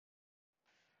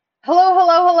Hello,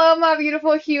 hello, hello, my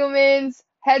beautiful humans.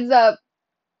 Heads up,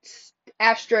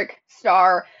 asterisk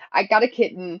star. I got a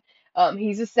kitten.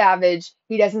 He's a savage.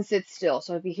 He doesn't sit still.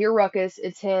 So if you hear ruckus,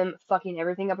 it's him fucking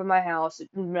everything up in my house,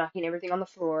 knocking everything on the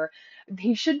floor.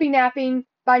 He should be napping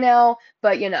by now,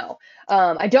 but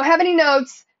I don't have any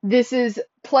notes. This is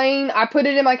plain. I put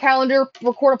it in my calendar,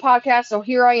 record a podcast. So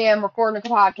here I am recording a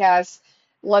podcast.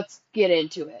 Let's get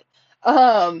into it.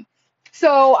 Um,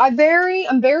 I'm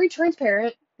very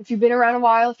transparent. If you've been around a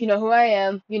while, if you know who I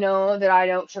am, you know that I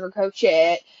don't sugarcoat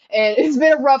shit. And it's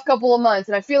been a rough couple of months,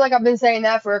 and I feel like I've been saying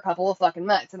that for a couple of fucking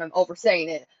months, and I'm oversaying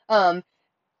it.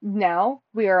 Now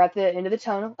we are at the end of the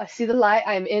tunnel. I see the light.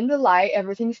 I am in the light.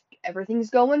 Everything's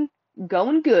going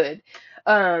good.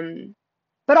 Um,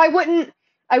 but I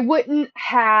wouldn't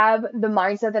have the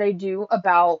mindset that I do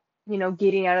about,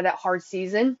 getting out of that hard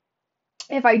season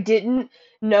if I didn't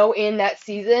know in that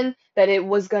season that it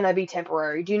was gonna be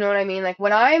temporary. Do you know what I mean? Like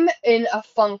when I'm in a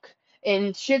funk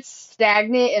and shit's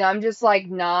stagnant and I'm just like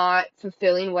not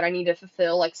fulfilling what I need to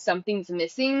fulfill, like something's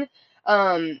missing,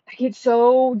 I get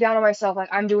so down on myself,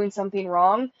 like I'm doing something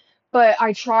wrong. But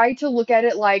I try to look at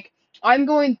it like I'm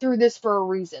going through this for a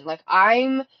reason. Like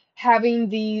I'm having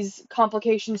these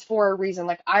complications for a reason.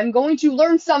 Like I'm going to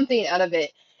learn something out of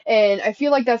it. And I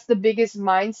feel like that's the biggest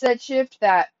mindset shift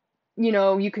that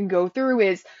you can go through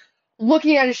is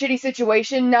looking at a shitty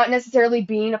situation, not necessarily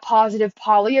being a positive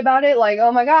Polly about it, like,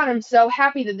 oh my God, I'm so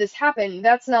happy that this happened.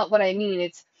 That's not what I mean.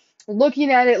 It's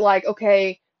looking at it like,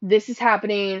 okay, this is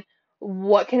happening.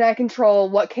 What can I control?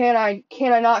 What can I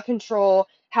not control?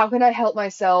 How can I help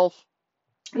myself,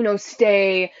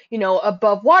 stay,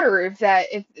 above water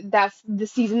if that's the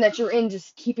season that you're in,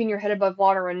 just keeping your head above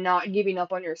water and not giving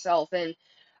up on yourself. And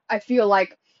I feel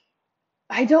like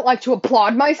I don't like to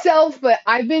applaud myself, but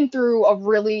I've been through a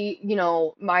really,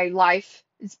 my life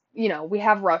is, we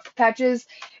have rough patches,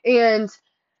 and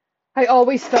I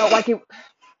always felt like it,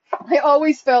 I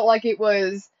always felt like it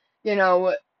was, you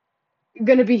know,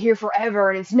 gonna be here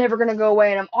forever and it's never gonna go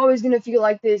away and I'm always gonna feel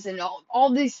like this and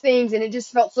all these things, and it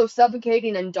just felt so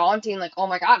suffocating and daunting, like, oh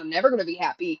my God, I'm never gonna be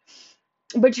happy.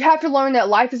 But you have to learn that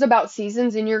life is about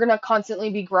seasons and you're gonna constantly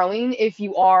be growing if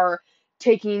you are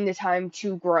taking the time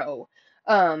to grow.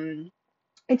 Um,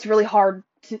 it's really hard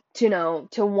to know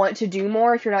to want to do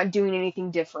more if you're not doing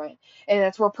anything different. And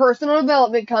that's where personal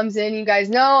development comes in. You guys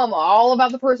know I'm all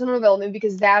about the personal development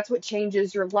because that's what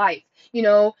changes your life.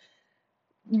 Getting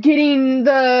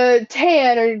the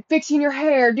tan or fixing your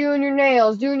hair, doing your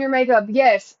nails, doing your makeup.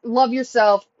 Yes, love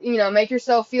yourself. Make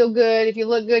yourself feel good. If you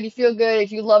look good, you feel good.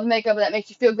 If you love makeup and that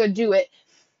makes you feel good, do it.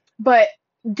 But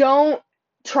don't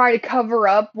try to cover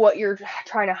up what you're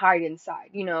trying to hide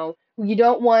inside. You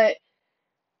don't want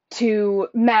to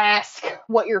mask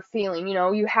what you're feeling.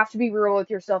 You have to be real with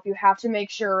yourself. You have to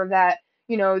make sure that,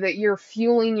 that you're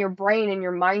fueling your brain and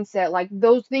your mindset. Like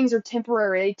those things are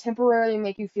temporary. They temporarily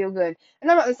make you feel good. And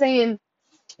I'm not saying,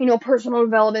 personal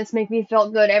developments make me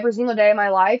feel good every single day of my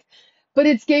life, but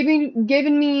it's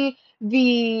given me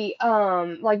the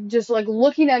like just like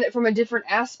looking at it from a different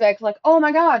aspect, like, oh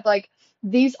my God, like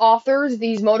these authors,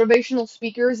 these motivational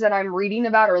speakers that I'm reading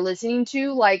about or listening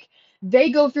to, like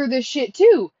they go through this shit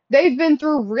too. They've been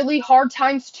through really hard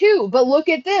times too, but look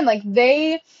at them, like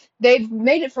they've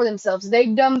made it for themselves.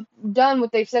 They've done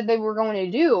what they've said they were going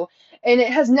to do. And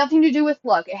it has nothing to do with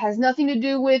luck. It has nothing to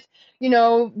do with,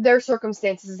 their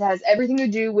circumstances. It has everything to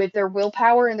do with their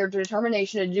willpower and their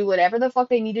determination to do whatever the fuck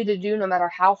they needed to do, no matter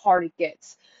how hard it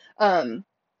gets. Um,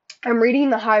 I'm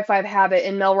reading The High Five Habit,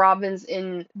 and Mel Robbins,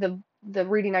 in the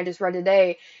reading I just read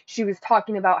today, she was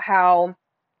talking about how,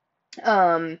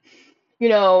 um,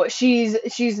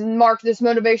 she's marked this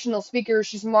motivational speaker,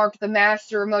 she's marked the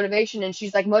master of motivation, and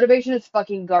she's like, motivation is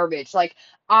fucking garbage. Like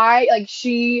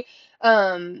she,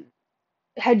 um,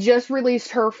 had just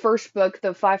released her first book,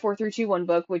 the 54321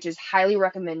 book, which is highly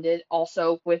recommended,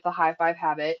 also with the High Five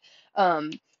Habit.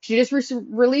 She just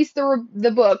released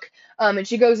the book, and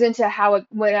she goes into how it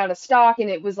went out of stock, and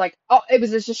it was like, oh, it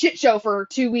was just a shit show for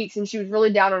 2 weeks, and she was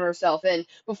really down on herself. And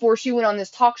before she went on this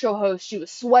talk show host, she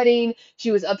was sweating,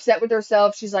 she was upset with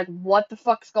herself. She's like, what the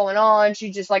fuck's going on?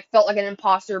 She just like felt like an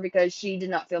imposter because she did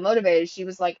not feel motivated. She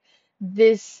was like,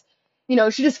 this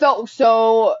she just felt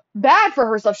so bad for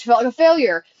herself. She felt like a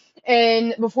failure.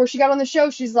 And before she got on the show,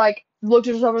 she's like, looked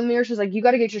at herself in the mirror. She's like, you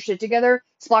got to get your shit together,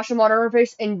 splashed some water on her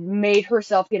face, and made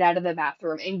herself get out of the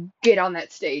bathroom and get on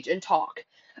that stage and talk.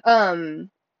 Um,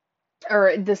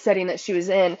 or the setting that she was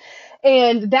in.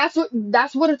 And that's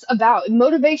what it's about.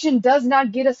 Motivation does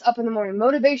not get us up in the morning.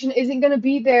 Motivation isn't going to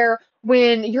be there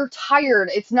when you're tired.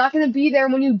 It's not going to be there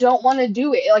when you don't want to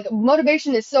do it. Like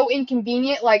motivation is so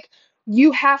inconvenient. Like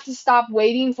you have to stop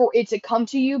waiting for it to come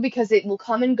to you because it will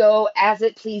come and go as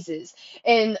it pleases.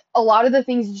 And a lot of the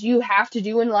things that you have to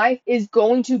do in life is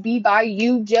going to be by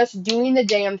you just doing the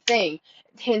damn thing.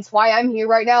 Hence why I'm here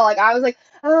right now. Like, I was like,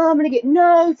 oh, I'm gonna get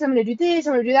notes, I'm gonna do this,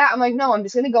 I'm gonna do that. I'm like, no, I'm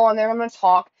just gonna go on there, I'm gonna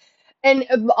talk. And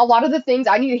a lot of the things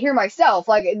I need to hear myself.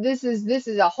 Like, this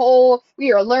is a whole,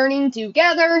 we are learning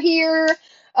together here.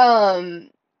 Um,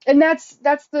 and that's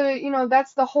the,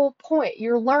 that's the whole point.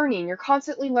 You're learning, you're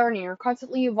constantly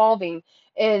evolving.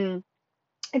 And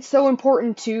it's so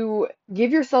important to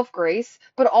give yourself grace,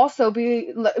 but also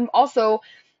be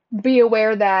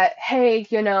aware that, hey,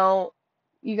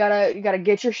 you gotta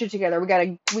get your shit together. We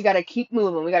gotta keep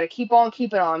moving. We gotta keep on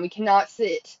keeping on. We cannot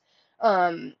sit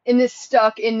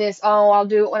stuck in this, oh, I'll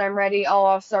do it when I'm ready. Oh,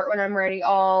 I'll start when I'm ready.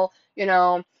 Oh,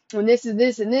 when this and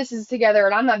this is together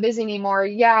and I'm not busy anymore,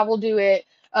 yeah, we'll do it.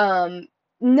 No,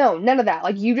 none of that.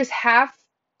 Like, you just have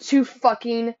to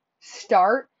fucking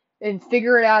start and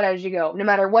figure it out as you go, no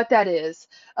matter what that is.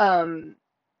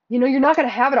 You're not gonna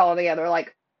have it all together,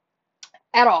 like,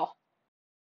 at all.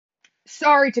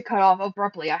 Sorry to cut off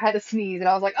abruptly. I had to sneeze and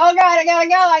I was like, oh God, I gotta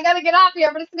go. I gotta get off here.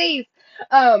 I'm gonna sneeze.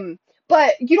 Um,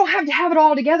 but you don't have to have it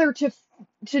all together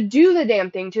to do the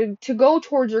damn thing, to go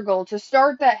towards your goal, to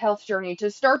start that health journey, to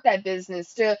start that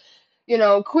business, to,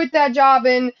 quit that job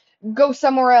and go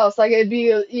somewhere else. Like, it'd be,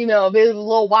 a bit a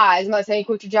little wise. I'm not saying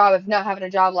quit your job if not having a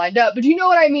job lined up, but you know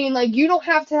what I mean? Like, you don't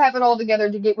have to have it all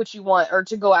together to get what you want or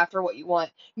to go after what you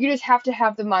want. You just have to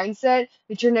have the mindset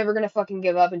that you're never gonna fucking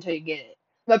give up until you get it.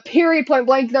 But period, point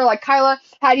blank, they're like, Kyla,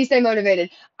 how do you stay motivated?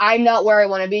 I'm not where I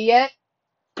want to be yet.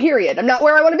 Period. I'm not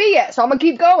where I want to be yet. So I'm going to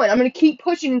keep going. I'm going to keep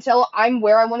pushing until I'm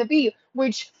where I want to be,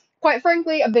 which, quite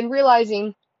frankly, I've been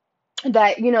realizing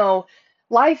that,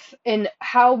 life and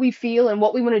how we feel and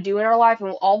what we want to do in our life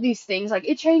and all these things, like,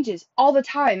 it changes all the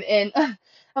time. And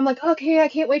I'm like, okay, I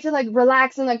can't wait to, like,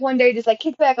 relax and, like, one day just, like,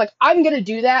 kick back. Like, I'm going to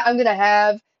do that. I'm going to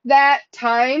have that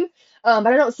time. But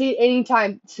I don't see it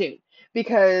anytime soon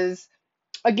because,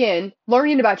 again,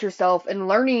 learning about yourself and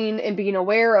learning and being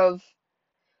aware of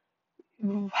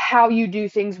how you do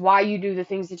things, why you do the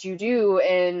things that you do,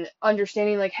 and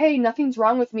understanding, like, hey, nothing's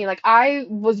wrong with me. Like, I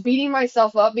was beating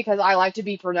myself up because I like to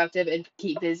be productive and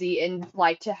keep busy and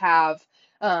like to have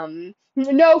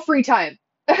no free time.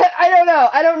 I don't know.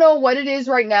 I don't know what it is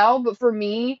right now, but for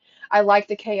me, I like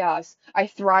the chaos. I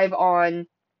thrive on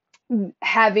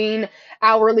having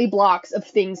hourly blocks of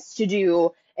things to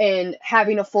do and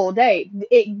having a full day.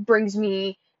 It brings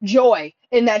me joy.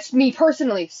 And that's me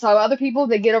personally. So other people,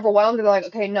 they get overwhelmed. They're like,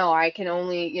 okay, no, I can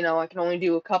only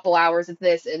do a couple hours of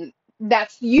this. And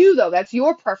that's you, though. That's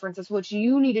your preference. That's what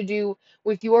you need to do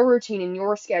with your routine and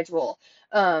your schedule.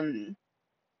 Um,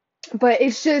 but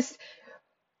it's just,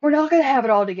 we're not going to have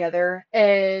it all together.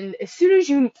 And as soon as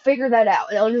you figure that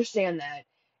out and understand that,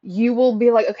 you will be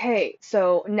like, okay,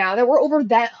 so now that we're over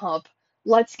that hump,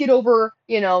 let's get over,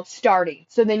 starting.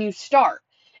 So then you start.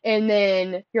 And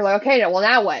then you're like, okay,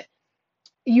 now what?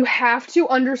 You have to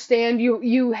understand, you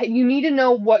need to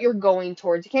know what you're going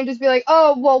towards. You can't just be like,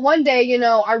 oh, well, one day,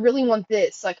 I really want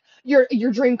this, like your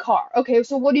dream car. Okay,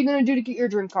 so what are you going to do to get your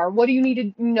dream car? What do you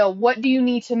need to what do you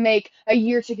need to make a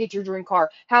year to get your dream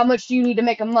car? How much do you need to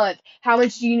make a month? How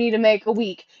much do you need to make a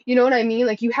week? You know what I mean?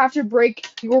 Like, you have to break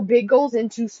your big goals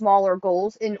into smaller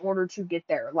goals in order to get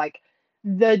there. Like,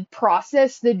 the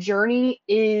process, the journey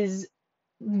is,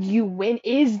 you win,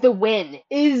 is the win,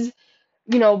 is,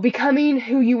 becoming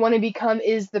who you want to become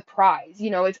is the prize.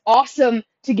 It's awesome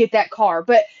to get that car,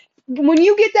 but when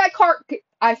you get that car,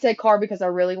 I said car because I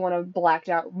really want a blacked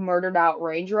out, murdered out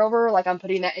Range Rover. Like, I'm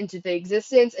putting that into the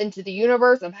existence, into the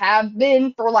universe. I have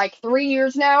been for like 3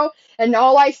 years now, and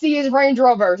all I see is Range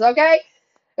Rovers, okay?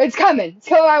 It's coming. It's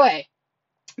coming my way.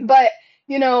 But,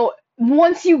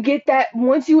 once you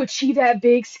achieve that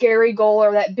big, scary goal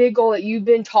or that big goal that you've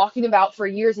been talking about for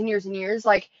years and years and years,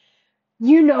 like,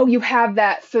 you have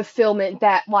that fulfillment,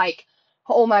 that, like,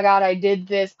 oh my God, I did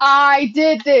this,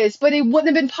 but it wouldn't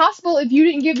have been possible if you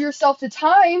didn't give yourself the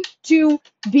time to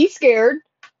be scared,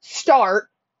 start,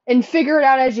 and figure it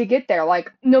out as you get there.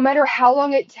 Like, no matter how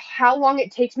long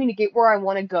it takes me to get where I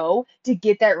want to go, to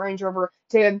get that Range Rover,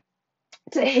 to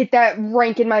hit that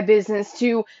rank in my business,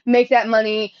 to make that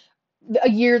money a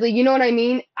yearly, you know what I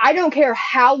mean? I don't care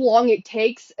how long it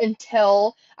takes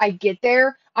until I get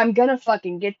there. I'm gonna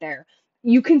fucking get there.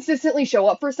 You consistently show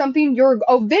up for something, you're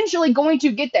eventually going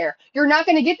to get there. You're not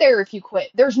gonna get there if you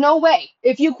quit. There's no way.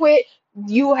 If you quit,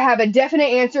 you have a definite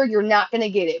answer, you're not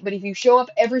gonna get it. But if you show up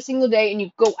every single day and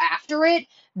you go after it,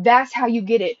 that's how you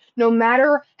get it. No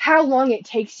matter how long it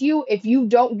takes you, if you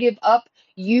don't give up,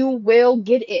 you will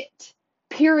get it.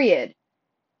 Period.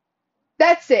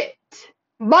 That's it.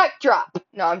 Mic drop.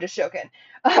 No, I'm just joking.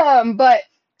 But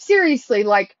seriously,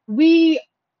 like we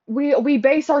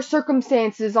base our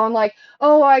circumstances on like,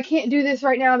 oh, I can't do this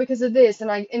right now because of this,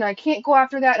 and I can't go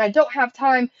after that, and I don't have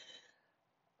time.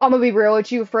 I'm gonna be real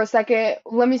with you for a second.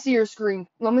 Let me see your screen.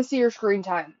 Let me see your screen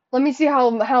time. Let me see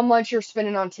how much you're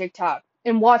spending on TikTok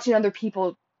and watching other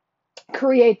people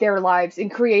create their lives and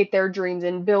create their dreams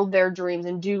and build their dreams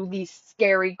and do these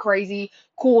scary, crazy,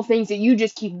 cool things that you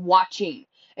just keep watching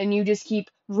and you just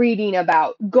keep reading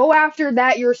about. Go after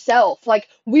that yourself. Like,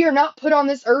 we are not put on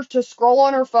this earth to scroll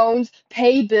on our phones,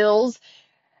 pay bills,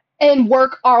 and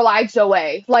work our lives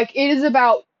away. Like, it is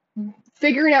about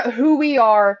figuring out who we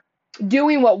are,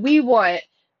 doing what we want,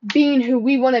 being who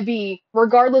we want to be,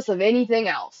 regardless of anything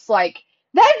else. Like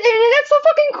that, and that's so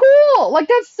fucking cool. Like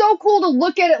that's so cool to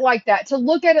look at it like that. To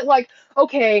look at it like,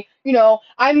 okay,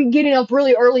 I'm getting up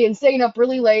really early and staying up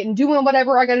really late and doing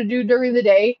whatever I got to do during the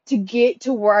day to get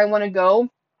to where I want to go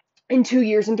in 2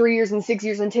 years and 3 years and 6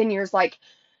 years and 10 years. Like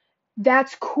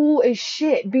that's cool as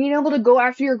shit. Being able to go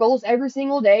after your goals every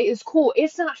single day is cool.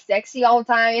 It's not sexy all the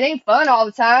time. It ain't fun all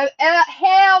the time.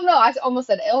 Hell no. I almost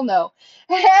said hell no.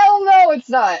 Hell no, it's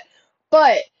not.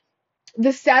 But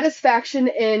the satisfaction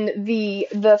and the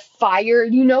fire,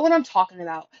 you know what I'm talking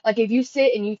about. Like if you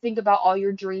sit and you think about all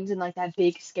your dreams and like that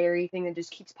big scary thing that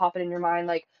just keeps popping in your mind,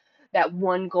 like that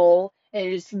one goal, and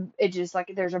it just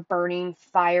like there's a burning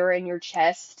fire in your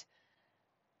chest.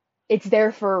 It's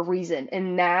there for a reason,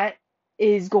 and that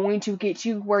is going to get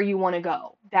you where you want to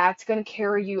go. That's going to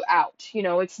carry you out.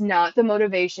 It's not the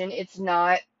motivation, it's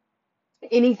not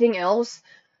anything else,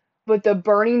 but the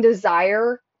burning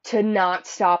desire to not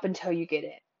stop until you get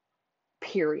it.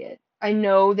 Period. I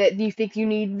know that you think you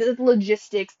need the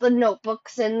logistics, the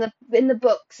notebooks and the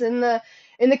books and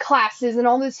the classes and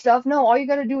all this stuff. No, all you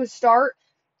got to do is start,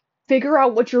 figure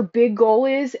out what your big goal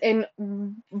is, and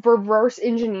reverse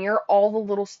engineer all the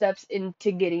little steps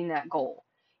into getting that goal.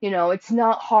 It's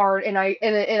not hard, and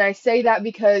I say that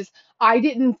because I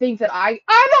didn't think that I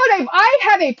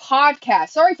have a podcast.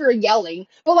 Sorry for yelling,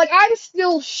 but like I'm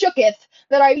still shooketh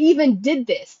that I even did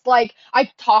this. Like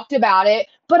I talked about it,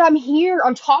 but I'm here,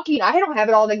 I'm talking. I don't have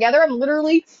it all together. I'm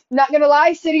literally, not gonna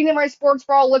lie, sitting in my sports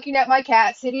bra looking at my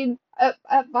cat sitting at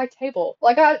my table.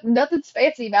 Like nothing's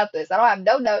fancy about this. I don't have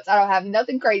no notes. I don't have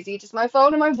nothing crazy. Just my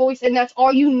phone and my voice, and that's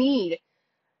all you need.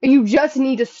 You just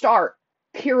need to start.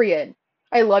 Period.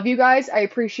 I love you guys. I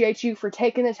appreciate you for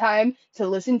taking the time to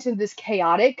listen to this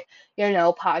chaotic,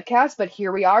 podcast. But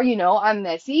here we are. I'm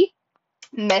messy.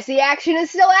 Messy action is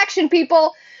still action,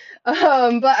 people.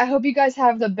 But I hope you guys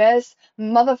have the best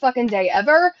motherfucking day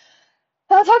ever.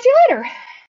 I'll talk to you later.